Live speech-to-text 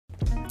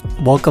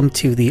Welcome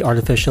to the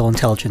Artificial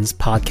Intelligence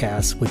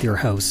Podcast with your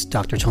host,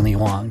 Dr. Tony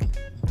Wong.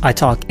 I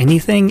talk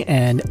anything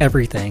and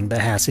everything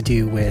that has to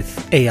do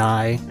with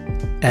AI,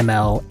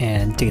 ML,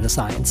 and data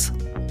science.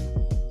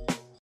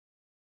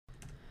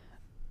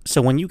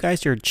 So when you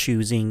guys are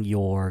choosing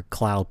your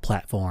cloud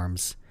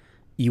platforms,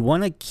 you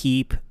want to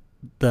keep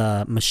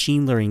the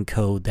machine learning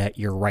code that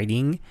you're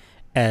writing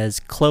as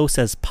close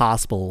as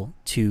possible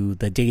to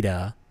the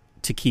data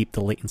to keep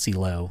the latency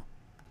low.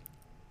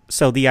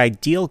 So the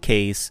ideal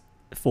case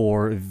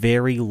for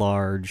very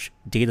large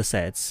data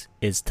sets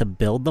is to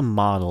build the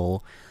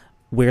model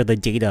where the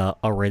data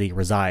already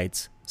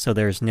resides. So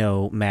there's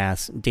no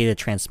mass data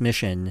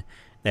transmission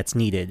that's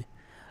needed.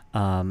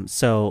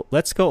 So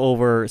let's go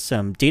over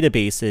some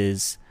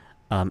databases,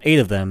 8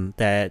 of them,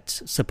 that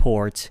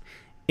support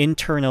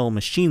internal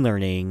machine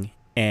learning,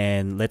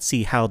 and let's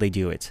see how they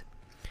do it.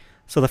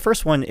 So the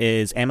first one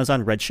is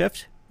Amazon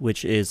Redshift,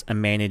 which is a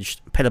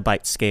managed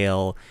petabyte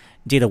scale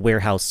data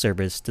warehouse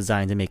service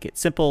designed to make it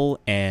simple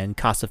and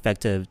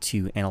cost-effective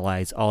to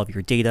analyze all of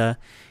your data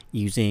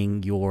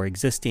using your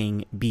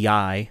existing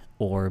BI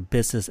or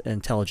business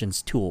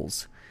intelligence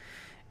tools.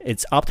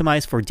 It's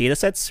optimized for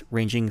datasets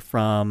ranging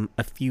from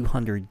a few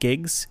hundred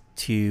gigs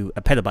to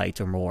a petabyte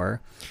or more,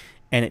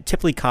 and it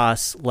typically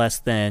costs less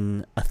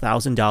than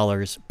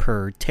 $1,000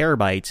 per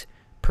terabyte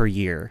per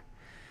year.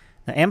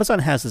 Now, Amazon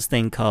has this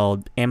thing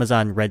called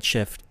Amazon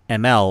Redshift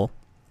ML,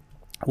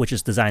 which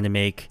is designed to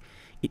make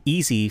it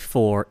easy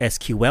for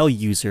SQL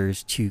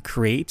users to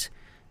create,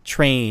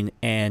 train,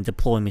 and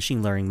deploy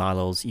machine learning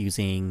models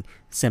using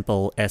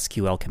simple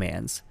SQL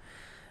commands.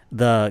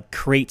 The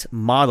create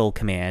model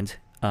command,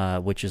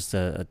 which is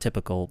a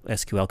typical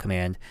SQL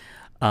command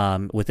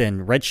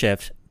within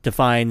Redshift,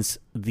 defines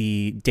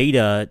the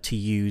data to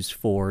use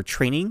for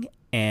training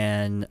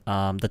and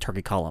the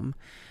target column.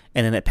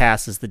 And then it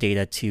passes the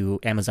data to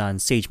Amazon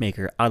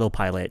SageMaker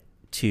Autopilot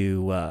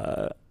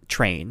to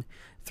train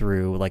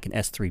through like an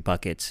S3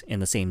 bucket in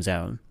the same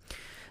zone.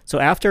 So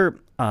after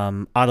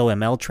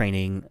AutoML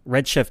training,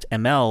 Redshift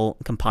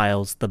ML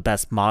compiles the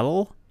best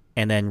model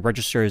and then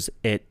registers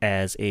it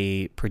as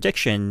a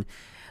prediction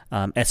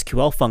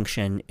SQL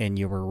function in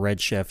your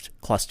Redshift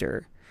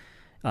cluster.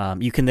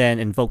 You can then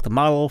invoke the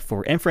model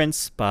for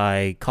inference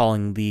by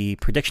calling the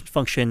prediction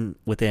function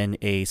within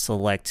a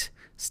select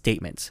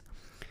statement.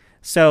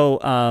 So,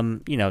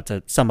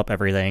 to sum up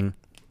everything,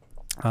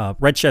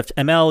 Redshift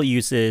ML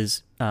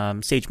uses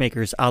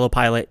SageMaker's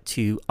Autopilot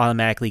to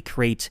automatically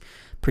create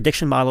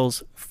prediction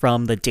models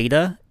from the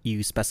data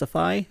you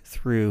specify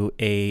through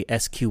a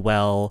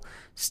SQL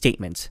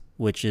statement,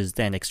 which is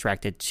then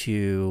extracted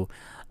to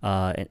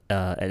an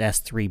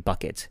S3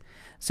 bucket.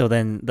 So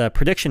then the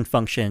prediction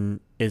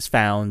function is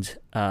found,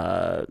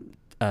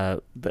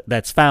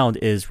 that's found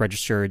is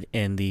registered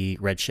in the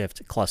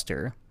Redshift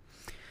cluster.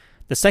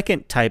 The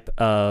second type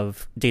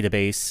of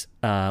database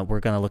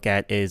we're going to look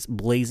at is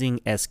Blazing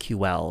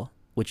SQL,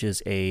 which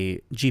is a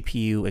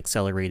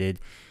GPU-accelerated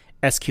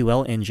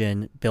SQL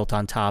engine built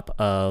on top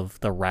of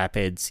the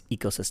Rapids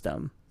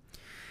ecosystem.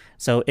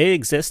 So it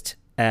exists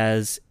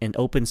as an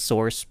open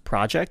source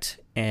project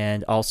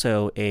and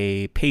also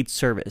a paid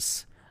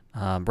service.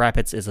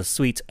 Rapids is a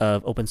suite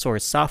of open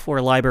source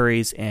software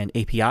libraries and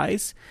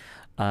APIs,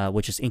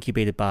 which is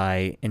incubated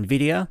by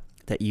NVIDIA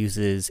that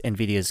uses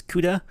NVIDIA's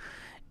CUDA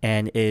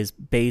and is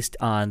based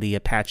on the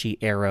Apache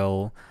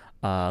Arrow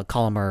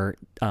Columnar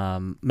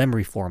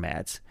memory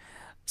formats.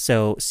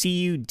 So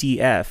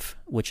CUDF,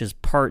 which is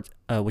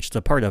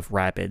a part of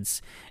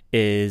Rapids,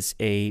 is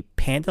a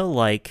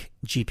Panda-like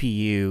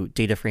GPU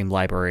data frame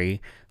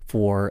library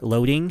for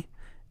loading,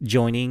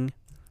 joining,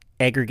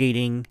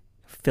 aggregating,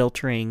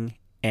 filtering,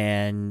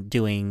 and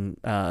doing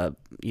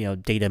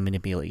data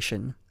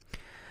manipulation.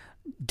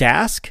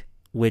 Dask,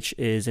 which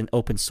is an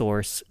open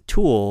source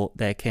tool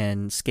that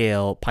can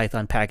scale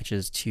Python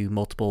packages to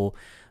multiple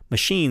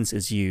machines,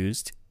 is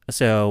used.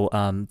 So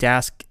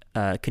Dask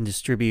can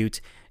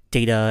distribute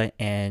data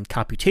and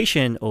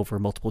computation over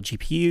multiple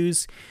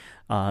GPUs,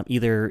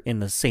 either in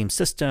the same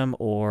system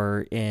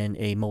or in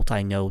a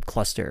multi-node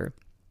cluster.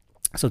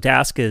 So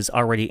Dask is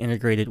already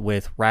integrated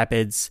with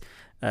Rapids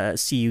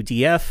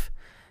CUDF,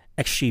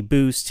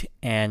 XGBoost,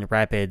 and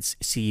Rapids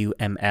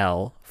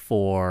CUML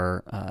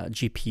for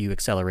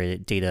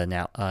GPU-accelerated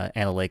data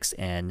analytics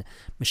and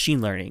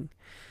machine learning.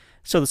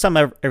 So to sum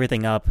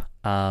everything up,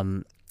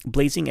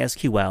 Blazing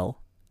SQL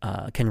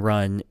can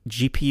run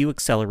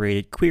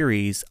GPU-accelerated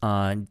queries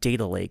on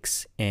data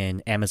lakes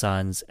in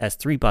Amazon's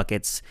S3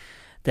 buckets,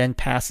 then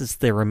passes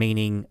the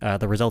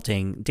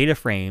resulting data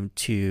frame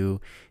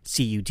to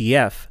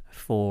CUDF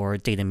for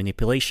data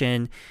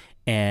manipulation,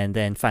 and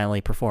then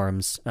finally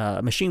performs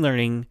machine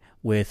learning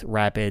with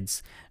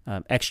Rapids,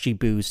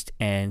 XGBoost,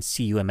 and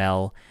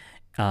CUML,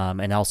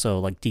 and also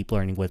like deep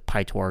learning with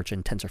PyTorch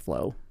and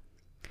TensorFlow.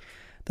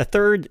 The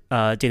third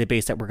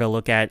database that we're going to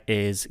look at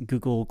is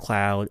Google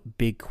Cloud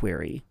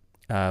BigQuery,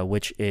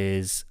 which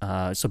is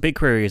so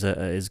BigQuery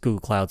is Google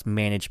Cloud's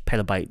managed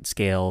petabyte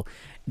scale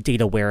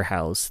data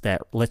warehouse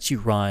that lets you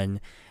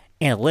run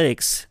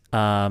analytics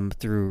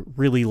through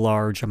really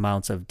large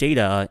amounts of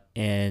data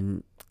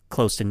in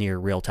close to near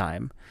real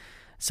time.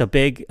 So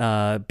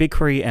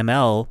BigQuery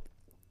ML,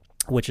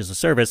 which is a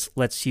service,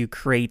 lets you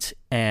create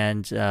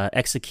and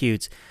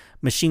execute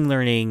machine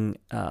learning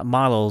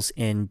models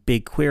in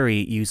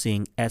BigQuery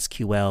using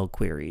SQL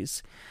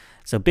queries.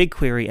 So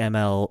BigQuery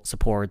ML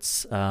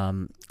supports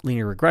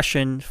linear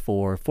regression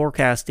for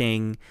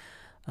forecasting,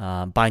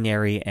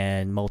 binary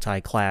and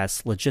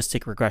multi-class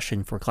logistic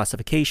regression for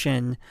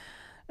classification,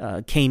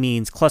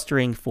 k-means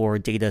clustering for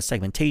data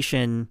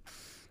segmentation,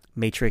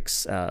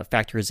 matrix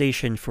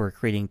factorization for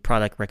creating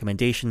product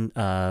recommendation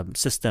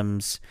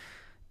systems,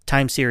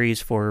 time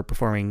series for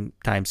performing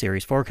time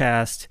series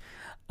forecast,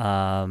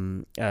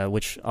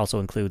 which also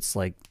includes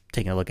like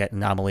taking a look at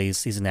anomalies,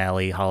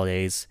 seasonality,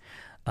 holidays,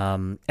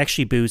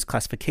 XGBoost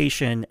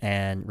classification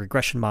and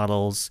regression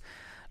models.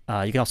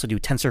 You can also do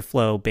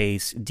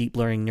TensorFlow-based deep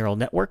learning neural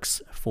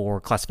networks for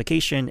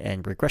classification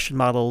and regression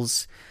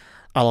models,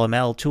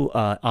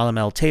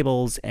 AutoML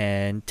tables,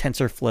 and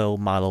TensorFlow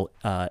model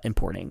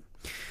importing.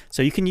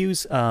 So you can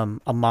use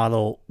a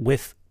model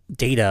with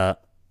data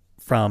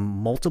from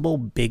multiple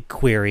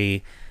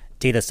BigQuery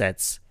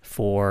datasets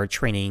for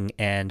training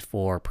and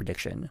for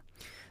prediction.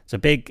 So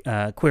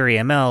BigQuery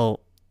ML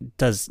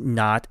does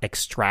not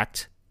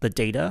extract the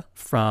data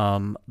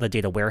from the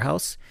data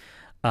warehouse.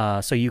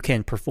 So you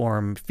can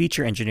perform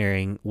feature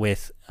engineering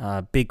with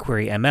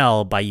BigQuery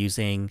ML by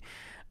using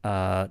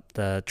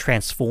the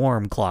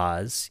transform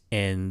clause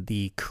in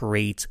the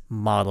create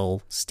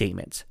model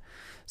statement.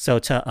 So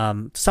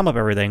to sum up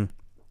everything,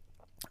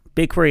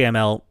 BigQuery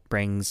ML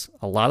brings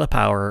a lot of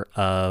power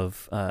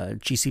of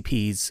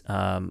GCP's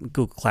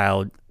Google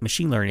Cloud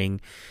machine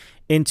learning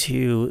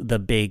into the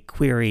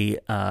BigQuery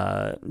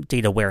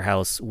data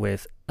warehouse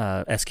with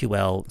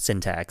SQL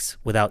syntax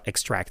without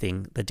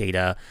extracting the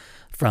data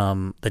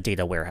from the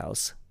data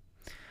warehouse.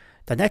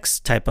 The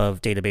next type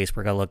of database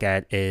we're going to look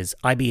at is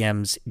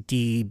IBM's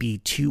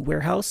DB2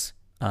 warehouse,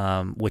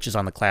 which is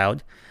on the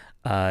cloud,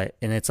 and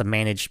it's a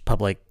managed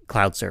public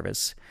cloud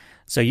service.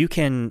 So you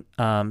can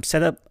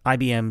set up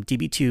IBM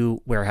DB2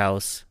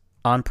 warehouse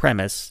on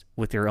premise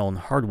with your own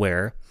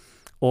hardware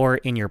or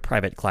in your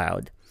private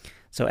cloud.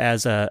 So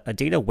as a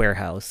data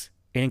warehouse,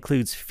 it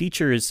includes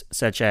features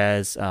such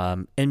as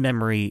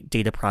in-memory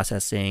data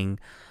processing,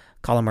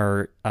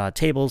 columnar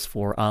tables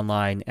for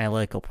online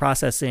analytical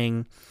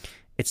processing.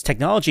 Its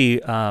technology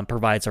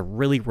provides a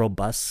really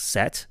robust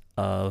set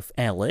of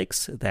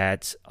analytics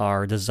that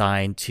are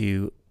designed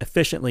to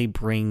efficiently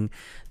bring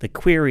the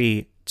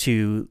query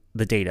to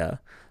the data.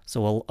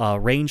 So a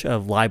range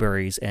of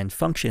libraries and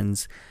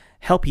functions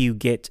help you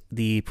get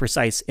the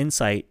precise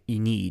insight you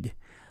need.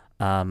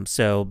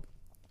 So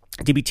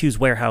DB2's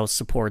warehouse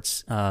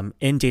supports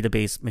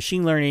in-database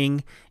machine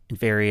learning in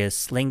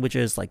various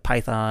languages like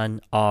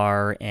Python,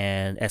 R,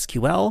 and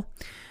SQL.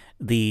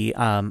 The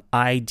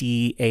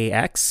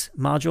IDAX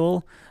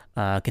module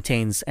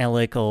contains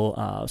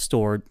analytical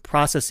stored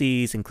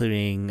processes,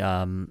 including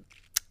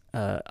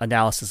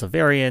analysis of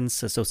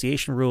variance,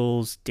 association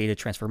rules, data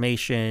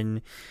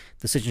transformation,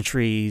 decision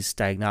trees,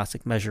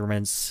 diagnostic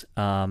measurements,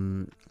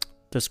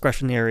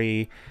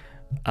 discretionary,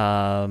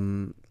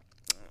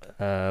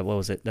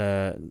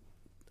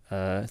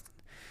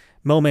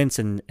 moments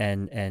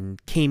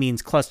and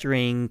k-means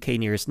clustering,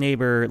 k-nearest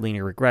neighbor,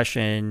 linear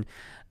regression,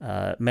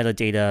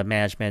 metadata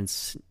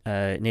management,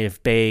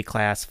 native Bayes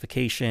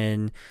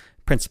classification,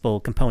 principal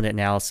component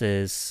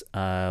analysis,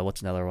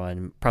 what's another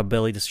one?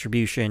 Probability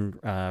distribution,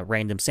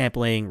 random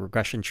sampling,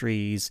 regression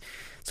trees,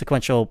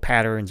 sequential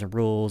patterns and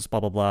rules, blah,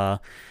 blah, blah.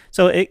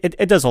 So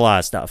it does a lot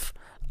of stuff.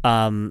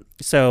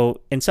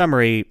 So in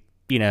summary,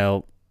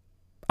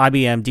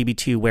 IBM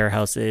DB2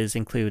 warehouses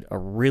include a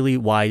really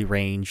wide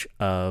range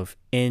of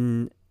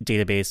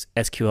in-database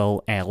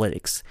SQL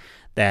analytics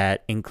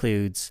that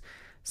includes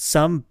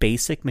some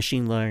basic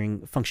machine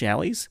learning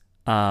functionalities,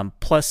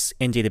 plus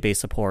in-database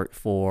support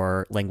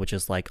for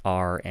languages like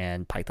R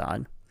and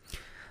Python.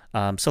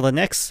 So the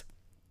next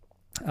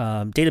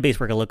database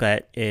we're going to look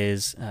at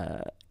is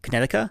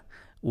Kinetica,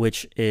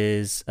 which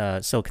is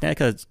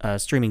Kinetica's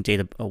streaming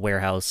data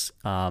warehouse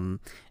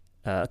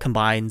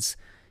combines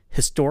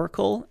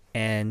historical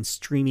and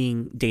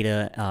streaming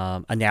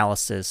data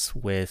analysis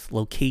with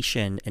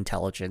location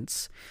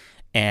intelligence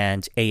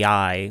and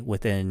AI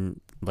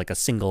within like a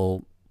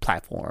single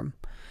platform.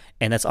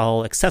 And that's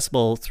all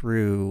accessible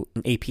through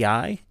an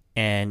API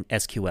and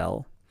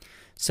SQL.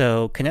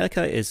 So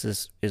Kinetica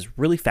is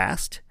really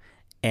fast,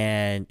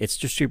 and it's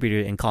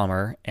distributed in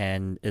Columnar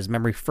and is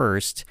memory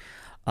first.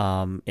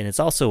 And it's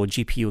also a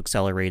GPU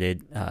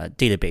accelerated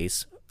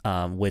database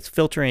with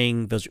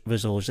filtering,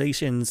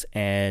 visualizations,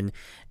 and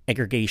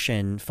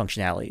aggregation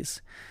functionalities.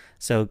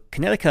 So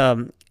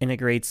Kinetica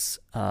integrates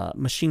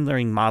machine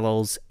learning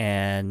models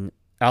and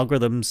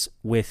algorithms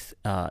with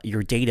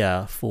your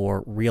data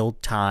for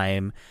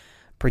real-time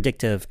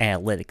predictive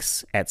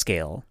analytics at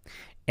scale.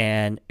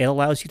 And it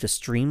allows you to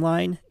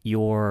streamline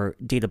your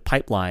data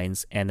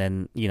pipelines and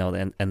then,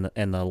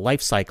 and the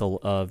life cycle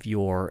of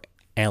your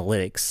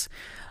analytics.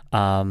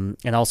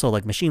 and also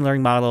like machine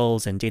learning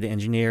models and data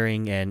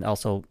engineering, and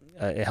also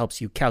it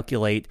helps you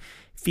calculate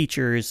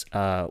features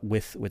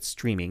with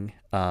streaming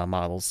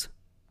models.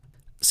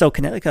 So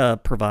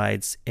Kinetica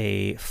provides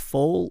a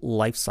full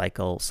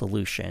lifecycle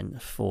solution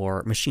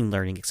for machine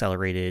learning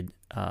accelerated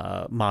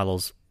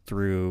models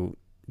through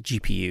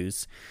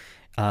GPUs.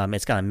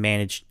 It's got a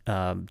managed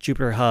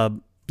Jupyter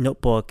Hub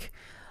notebook,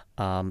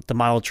 the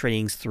model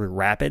trainings through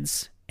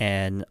Rapids,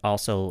 and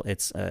also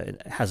it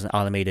has an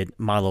automated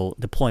model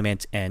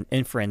deployment and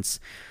inferencing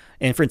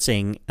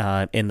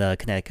in the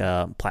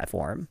Kinetica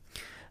platform.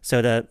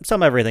 So to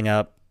sum everything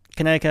up,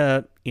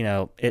 Kinetica,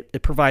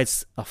 it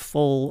provides a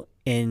full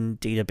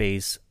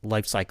in-database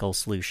lifecycle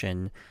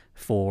solution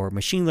for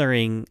machine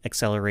learning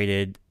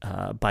accelerated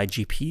by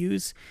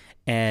GPUs,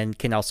 and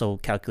can also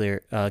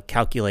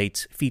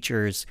calculate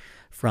features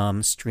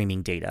from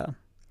streaming data.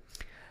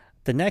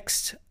 The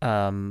next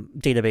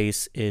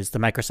database is the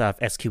Microsoft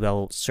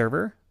SQL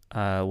Server,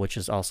 which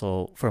is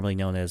also formerly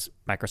known as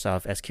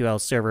Microsoft SQL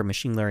Server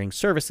Machine Learning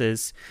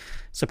Services.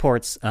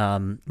 Supports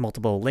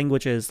multiple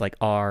languages like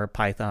R,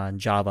 Python,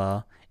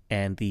 Java,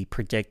 and the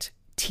predict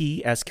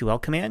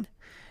TSQL command,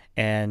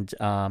 and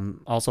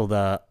also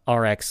the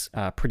RX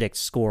predict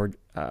scored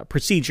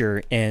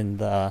procedure in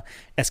the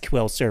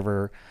SQL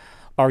Server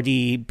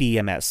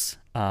RDBMS,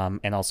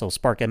 and also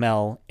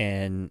SparkML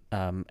in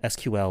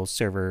SQL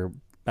Server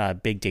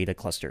big data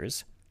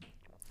clusters.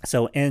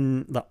 So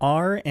in the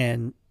R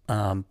and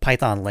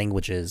Python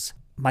languages,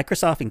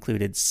 Microsoft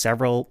included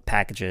several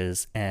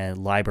packages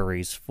and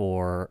libraries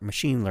for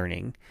machine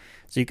learning.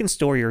 So you can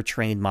store your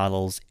trained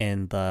models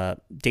in the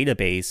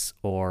database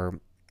or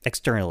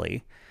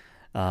externally.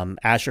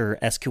 Azure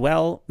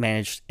SQL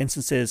managed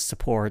instances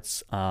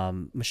supports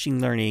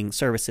machine learning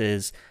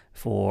services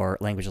for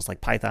languages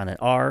like Python and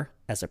R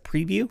as a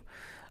preview.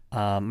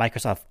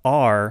 Microsoft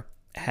R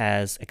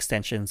has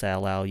extensions that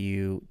allow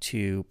you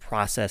to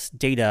process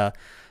data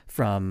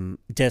from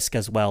disk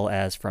as well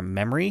as from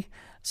memory.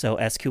 So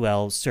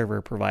SQL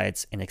Server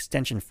provides an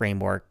extension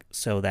framework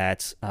so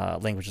that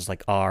languages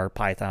like R,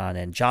 Python,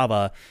 and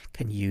Java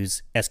can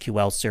use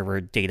SQL Server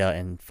data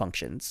and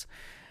functions.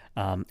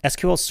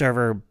 SQL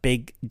Server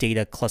big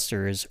data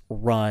clusters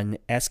run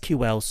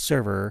SQL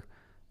Server,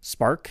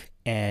 Spark,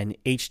 and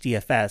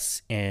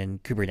HDFS in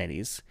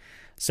Kubernetes.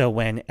 So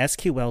when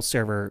SQL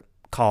Server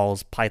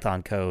calls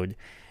Python code,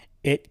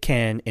 it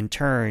can in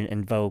turn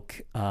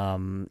invoke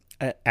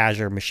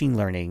Azure Machine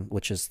Learning,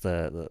 which is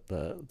the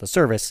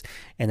service,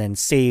 and then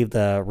save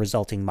the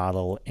resulting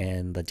model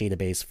in the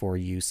database for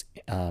use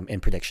in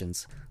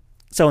predictions.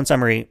 So in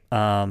summary,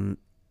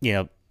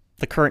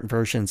 the current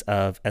versions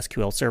of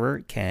SQL Server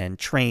can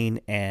train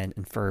and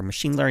infer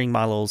machine learning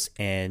models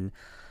in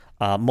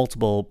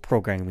multiple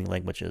programming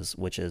languages,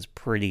 which is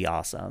pretty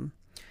awesome.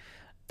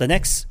 The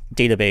next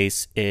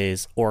database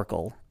is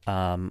Oracle,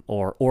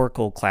 or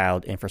Oracle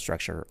Cloud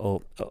Infrastructure,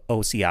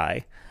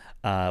 OCI,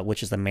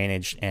 which is the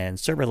managed and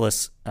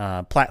serverless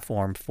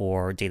platform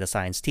for data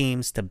science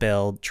teams to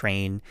build,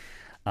 train,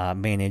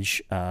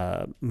 manage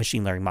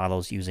machine learning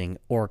models using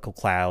Oracle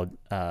Cloud,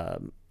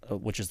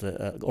 which is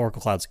the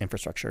Oracle Cloud's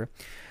infrastructure.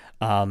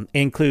 It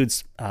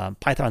includes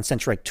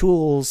Python-centric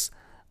tools,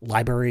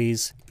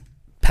 libraries,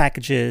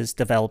 packages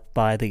developed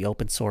by the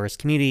open source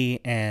community,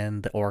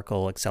 and the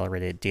Oracle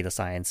Accelerated Data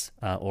Science,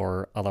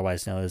 or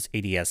otherwise known as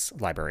ADS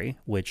library,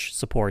 which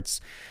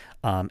supports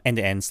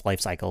end-to-end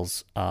life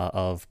cycles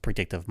of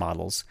predictive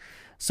models.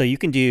 So you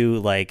can do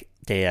like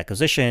data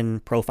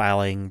acquisition,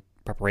 profiling,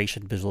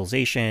 preparation,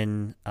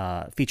 visualization,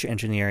 feature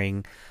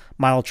engineering,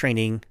 model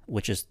training,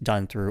 which is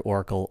done through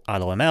Oracle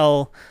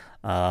AutoML,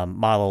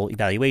 model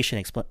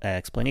evaluation,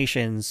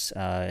 explanations,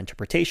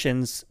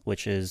 interpretations,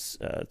 which is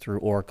through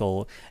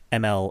Oracle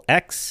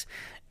MLX,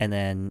 and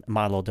then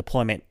model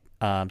deployment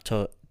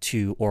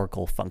to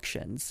Oracle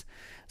functions.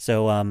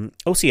 So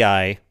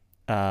OCI,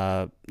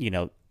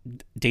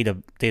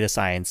 data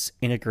science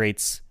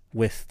integrates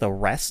with the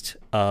rest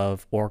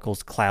of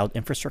Oracle's cloud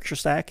infrastructure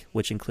stack,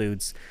 which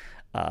includes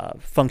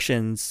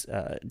functions,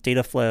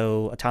 data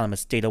flow,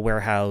 autonomous data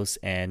warehouse,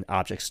 and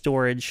object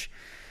storage.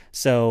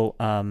 So,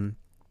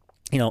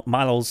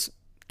 models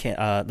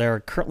that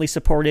are currently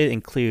supported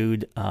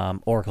include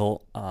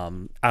Oracle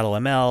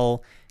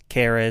AutoML,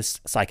 Keras,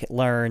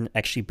 Scikit-learn,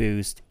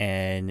 XGBoost,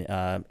 and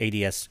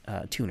ADS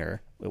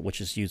Tuner, which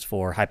is used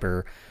for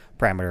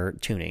hyperparameter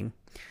tuning.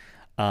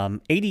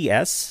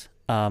 ADS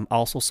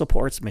also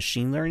supports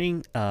machine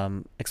learning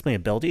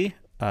explainability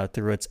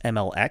through its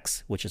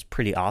MLX, which is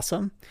pretty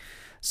awesome.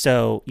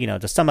 So,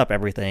 to sum up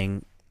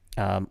everything,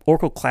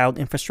 Oracle Cloud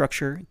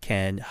Infrastructure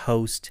can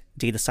host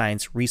data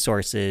science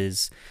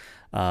resources,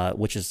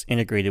 which is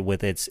integrated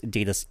with its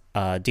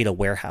data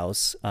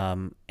warehouse,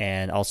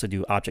 and also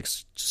do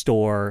object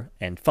store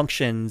and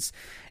functions,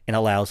 and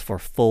allows for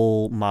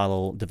full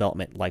model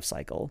development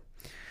lifecycle.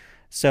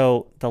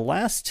 So the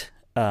last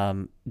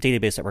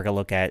database that we're going to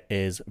look at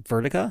is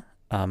Vertica,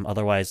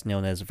 otherwise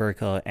known as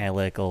Vertica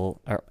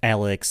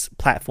Analytics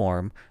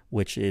Platform,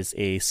 which is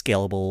a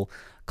scalable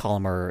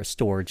columnar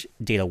storage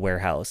data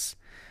warehouse.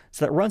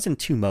 So that runs in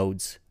two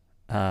modes.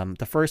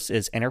 The first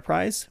is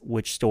Enterprise,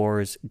 which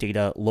stores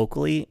data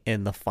locally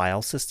in the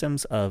file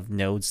systems of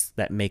nodes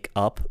that make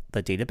up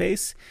the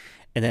database.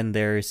 And then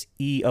there's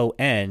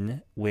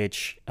EON,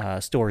 which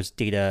stores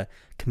data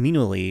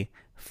communally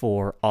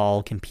for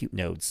all compute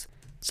nodes.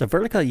 So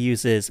Vertica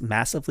uses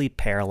massively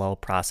parallel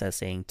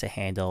processing to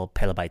handle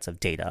petabytes of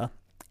data,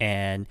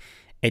 and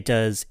it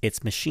does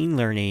its machine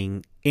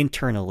learning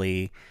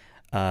internally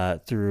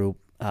through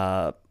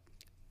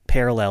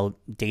parallel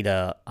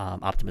data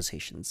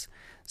optimizations.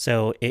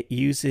 So it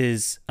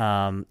uses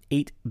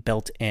 8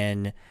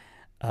 built-in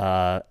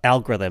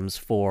algorithms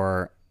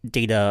for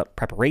data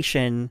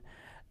preparation.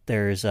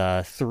 There's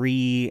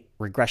 3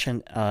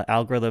 regression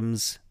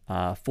algorithms,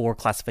 4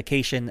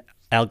 classification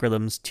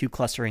algorithms, 2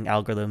 clustering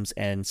algorithms,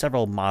 and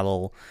several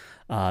model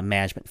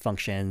management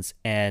functions.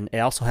 And it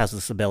also has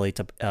this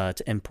ability to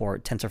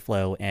import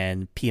TensorFlow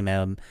and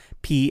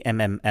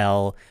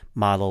PMML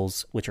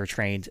models, which are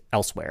trained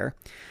elsewhere.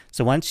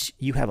 So once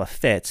you have a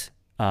fit,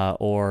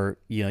 or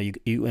you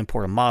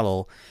import a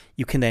model,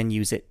 you can then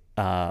use it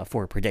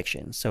for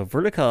prediction. So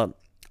Vertica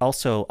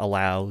also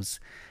allows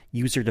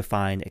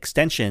user-defined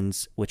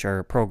extensions, which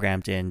are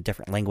programmed in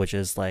different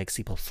languages like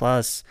C++,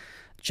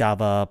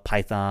 Java,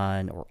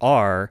 Python, or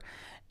R,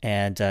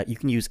 and you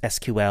can use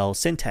SQL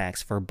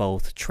syntax for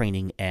both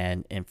training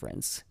and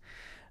inference.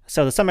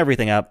 So to sum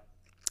everything up,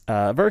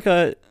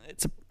 Vertica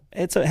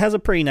has a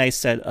pretty nice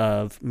set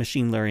of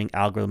machine learning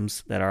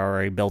algorithms that are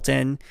already built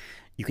in.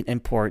 You can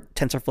import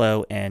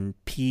TensorFlow and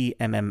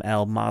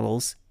PMML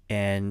models,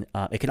 and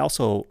it can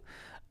also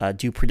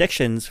do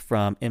predictions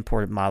from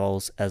imported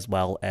models as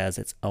well as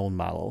its own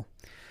model.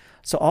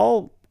 So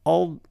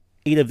all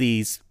 8 of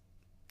these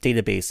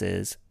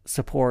databases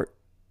support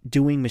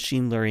doing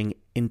machine learning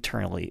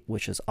internally,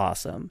 which is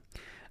awesome.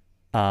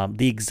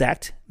 The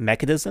exact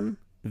mechanism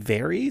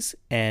varies,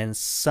 and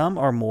some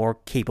are more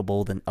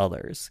capable than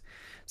others.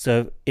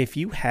 So if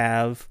you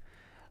have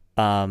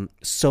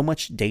so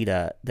much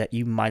data that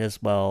you might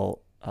as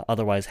well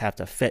otherwise have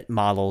to fit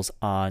models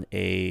on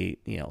a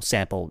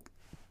sample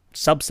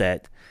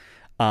subset,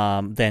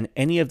 then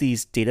any of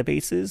these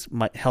databases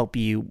might help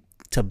you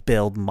to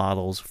build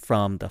models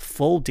from the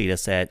full data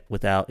set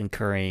without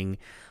incurring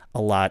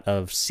a lot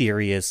of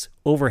serious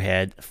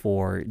overhead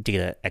for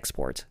data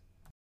export.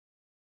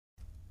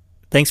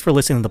 Thanks for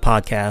listening to the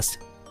podcast.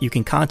 You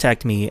can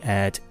contact me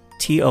at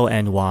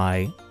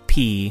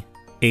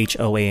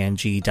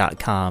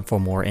tonyphoang.com for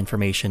more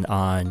information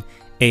on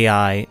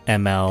AI,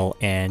 ML,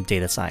 and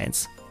data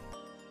science.